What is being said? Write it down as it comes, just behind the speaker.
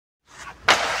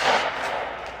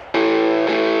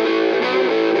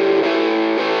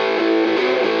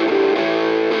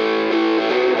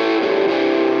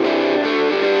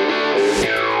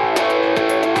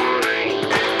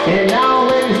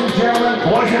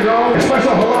and go. A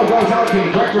special hello goes out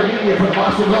to Director of Media for the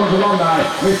Boston Bruins alumni,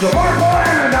 Mr. Mark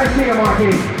Moran. Nice to see you, Marky.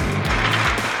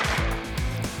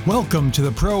 Welcome to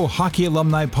the Pro Hockey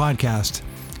Alumni Podcast,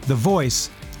 the voice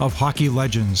of hockey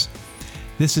legends.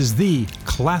 This is the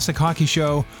classic hockey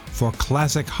show for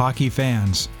classic hockey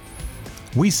fans.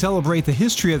 We celebrate the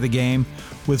history of the game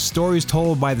with stories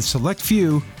told by the select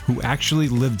few who actually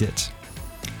lived it.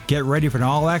 Get ready for an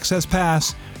all-access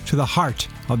pass to the heart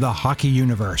of the hockey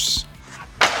universe.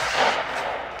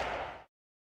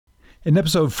 In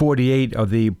episode 48 of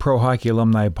the Pro Hockey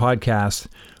Alumni Podcast,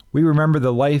 we remember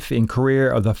the life and career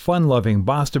of the fun-loving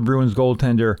Boston Bruins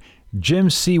goaltender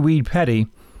Jim Seaweed Pettie,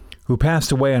 who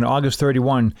passed away on August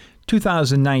 31,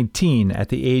 2019 at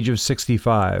the age of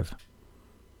 65.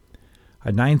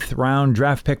 A ninth-round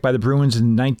draft pick by the Bruins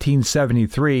in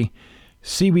 1973,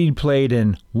 Seaweed played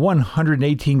in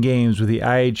 118 games with the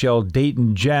IHL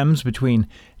Dayton Gems between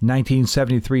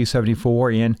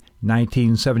 1973-74 and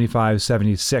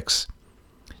 1975-76.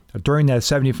 During that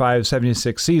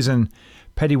 75-76 season,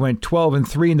 Pettie went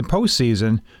 12-3 in the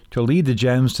postseason to lead the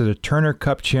Gems to the Turner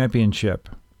Cup Championship.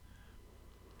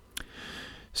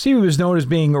 Seaweed was known as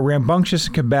being rambunctious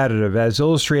and combative, as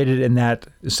illustrated in that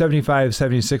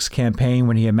 75-76 campaign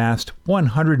when he amassed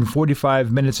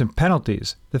 145 minutes in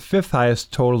penalties, the fifth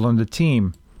highest total on the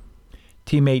team.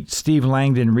 Teammate Steve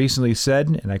Langdon recently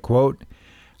said, and I quote,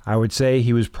 "I would say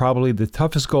he was probably the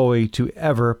toughest goalie to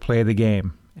ever play the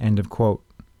game," end of quote.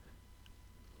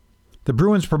 The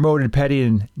Bruins promoted Pettie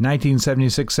in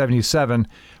 1976-77,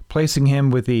 placing him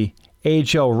with the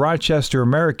AHL Rochester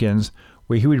Americans,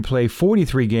 where he would play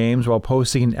 43 games while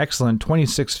posting an excellent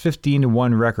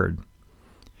 26-15-1 record.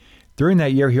 During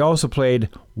that year, he also played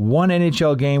one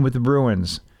NHL game with the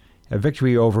Bruins, a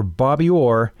victory over Bobby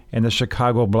Orr and the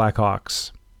Chicago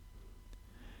Blackhawks.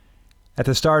 At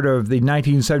the start of the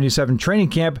 1977 training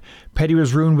camp, Pettie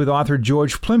was roomed with author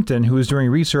George Plimpton, who was doing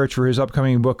research for his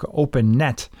upcoming book, Open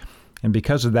Net, and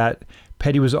because of that,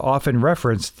 Pettie was often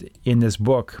referenced in this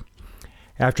book.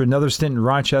 After another stint in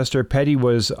Rochester, Pettie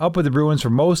was up with the Bruins for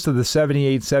most of the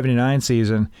 78-79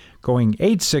 season, going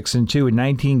 8-6-2 in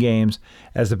 19 games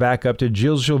as the backup to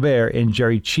Gilles Gilbert and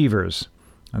Jerry Cheevers.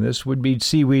 And this would be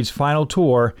Seaweed's final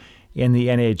tour in the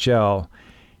NHL.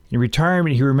 In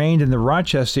retirement, he remained in the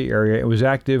Rochester area and was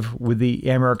active with the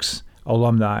Amerks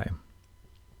alumni.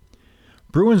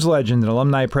 Bruins legend and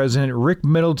alumni president Rick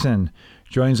Middleton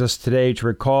joins us today to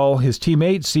recall his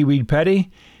teammate Seaweed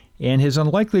Pettie and his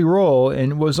unlikely role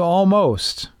in was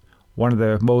almost one of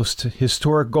the most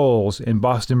historic goals in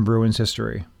Boston Bruins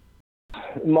history.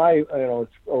 It's a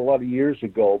lot of years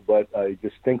ago, but I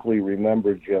distinctly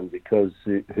remember Jim because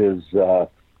his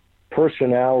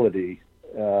personality.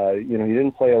 He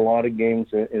didn't play a lot of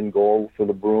games in goal for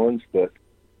the Bruins, but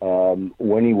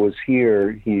when he was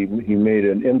here, he made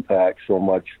an impact so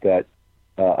much that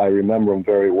I remember him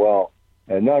very well.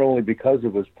 And not only because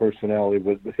of his personality,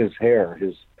 but his hair.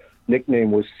 His nickname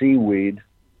was Seaweed,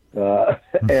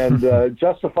 and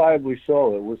justifiably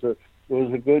so. It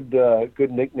was a good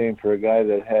nickname for a guy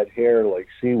that had hair like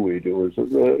seaweed. It was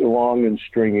long and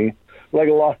stringy, like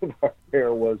a lot of our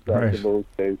hair was back in those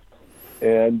days.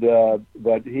 And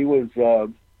but he was a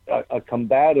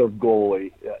combative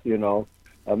goalie,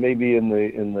 maybe in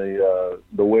the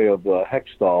way of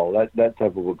Hextall, that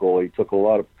type of a goalie. He took a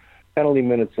lot of penalty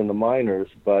minutes in the minors,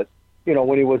 but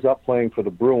when he was up playing for the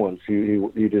Bruins, he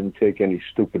didn't take any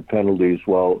stupid penalties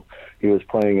while he was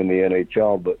playing in the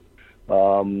NHL. But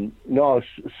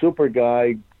super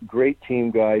guy, great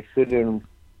team guy, fit in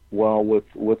well with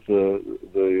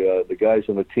the guys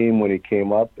on the team when he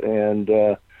came up, and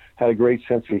had a great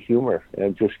sense of humor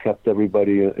and just kept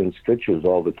everybody in stitches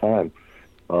all the time.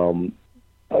 The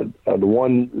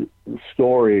one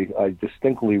story I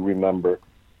distinctly remember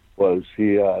was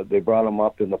they brought him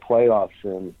up in the playoffs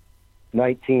in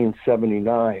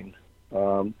 1979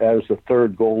 as a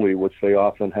third goalie, which they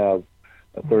often have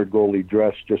a third goalie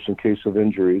dressed just in case of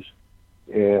injuries.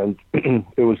 And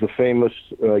it was a famous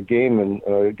game in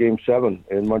Game 7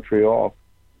 in Montreal.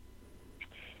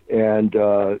 And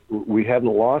we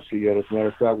hadn't lost it yet. As a matter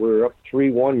of fact, we were up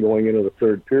 3-1 going into the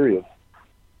third period.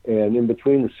 And in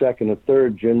between the second and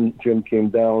third, Jim came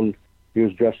down. He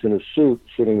was dressed in a suit,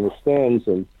 sitting in the stands,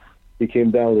 and he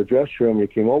came down to the dressing room. He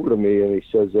came over to me and he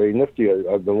says, "Hey, Nifty,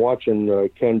 I've been watching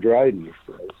Ken Dryden."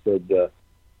 I said,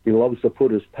 he loves to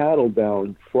put his paddle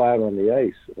down flat on the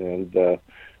ice, and the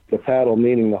paddle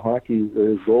meaning the hockey,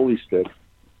 his goalie stick.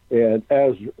 And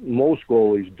as most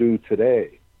goalies do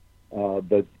today,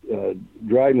 but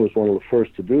Dryden was one of the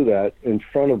first to do that in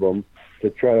front of him to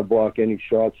try to block any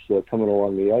shots coming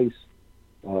along the ice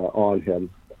on him.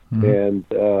 Mm-hmm. And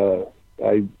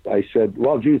I said,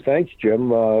 well, gee, thanks,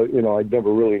 Jim. I'd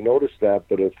never really noticed that,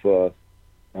 but if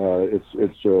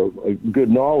it's a good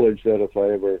knowledge that if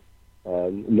I ever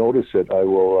notice it,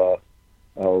 I'll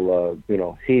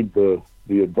heed the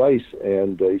advice.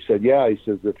 And he said, yeah. He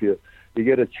says, if you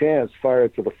get a chance, fire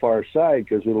it to the far side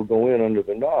because it'll go in under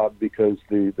the knob because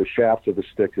the shaft of the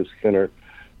stick is thinner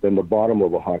than the bottom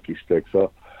of a hockey stick.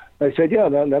 So I said, yeah,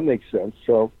 that makes sense.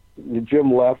 So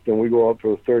Jim left, and we go out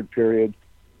for the third period.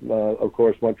 Of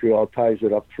course, Montreal ties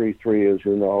it up 3-3, as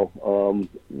you know.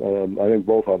 I think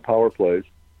both on power plays.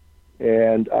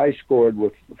 And I scored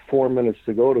with 4 minutes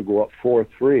to go up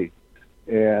 4-3.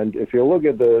 And if you look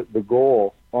at the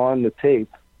goal on the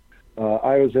tape,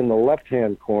 I was in the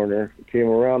left-hand corner, came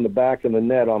around the back of the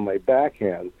net on my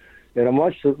backhand, and it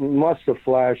must have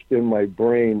flashed in my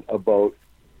brain about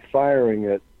firing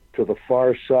it to the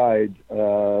far side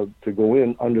to go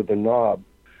in under the knob,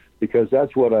 because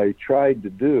that's what I tried to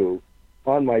do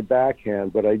on my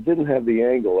backhand, but I didn't have the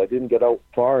angle. I didn't get out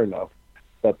far enough.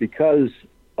 But because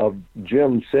of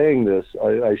Jim saying this,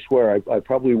 I swear I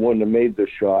probably wouldn't have made this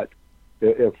shot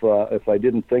if I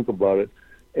didn't think about it.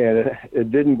 And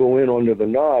it didn't go in under the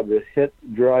knob. It hit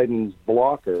Dryden's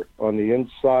blocker on the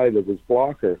inside of his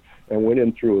blocker and went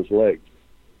in through his legs.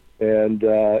 And,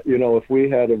 if we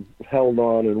had held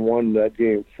on and won that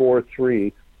game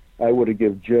 4-3, I would have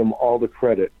given Jim all the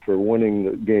credit for winning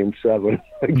the Game 7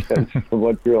 against the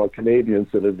Montreal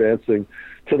Canadiens and advancing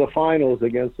to the finals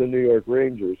against the New York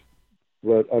Rangers.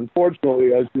 But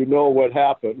unfortunately, as you know what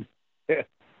happened,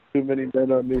 too many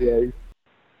men on the ice.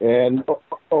 And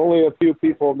only a few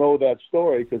people know that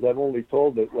story because I've only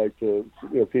told it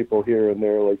to people here and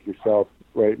there like yourself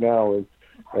right now. And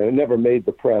it never made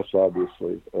the press,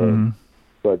 obviously.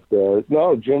 But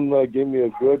no, Jim gave me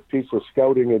a good piece of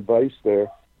scouting advice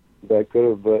there that could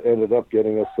have ended up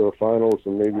getting us to the finals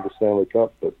and maybe the Stanley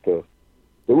Cup. But it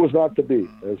was not to be,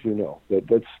 as you know.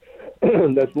 That's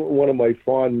that's one of my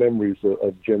fond memories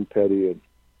of Jim Pettie.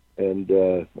 And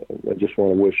I just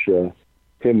want to wish him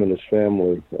and his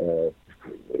family,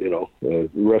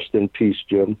 rest in peace,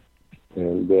 Jim.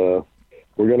 And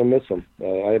we're going to miss him.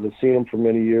 I haven't seen him for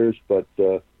many years, but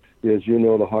as you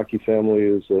know, the hockey family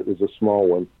is a small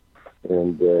one,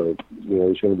 and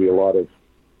there's going to be a lot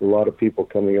of people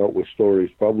coming out with stories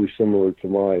probably similar to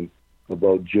mine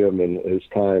about Jim and his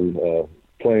time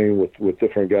playing with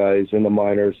different guys in the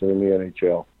minors and in the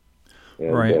NHL.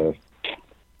 And, right.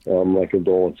 My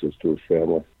condolences to his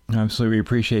family. Absolutely. We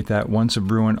appreciate that. Once a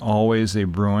Bruin, always a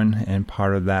Bruin, and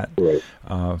part of that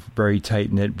very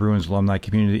tight-knit Bruins alumni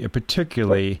community,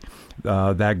 particularly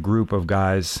that group of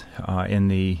guys in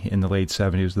the late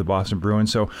 70s, the Boston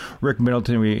Bruins. So, Rick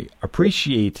Middleton, we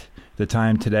appreciate the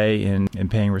time today in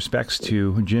paying respects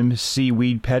to Jim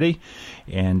Seaweed Pettie,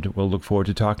 and we'll look forward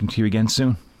to talking to you again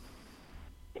soon.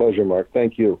 Pleasure, Mark.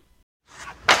 Thank you.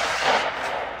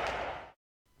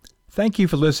 Thank you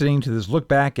for listening to this look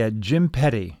back at Jim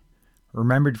Pettie,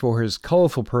 remembered for his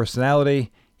colorful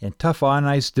personality and tough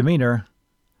on-ice demeanor,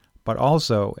 but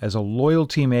also as a loyal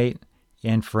teammate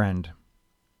and friend.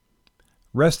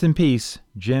 Rest in peace,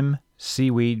 Jim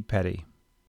Seaweed Pettie.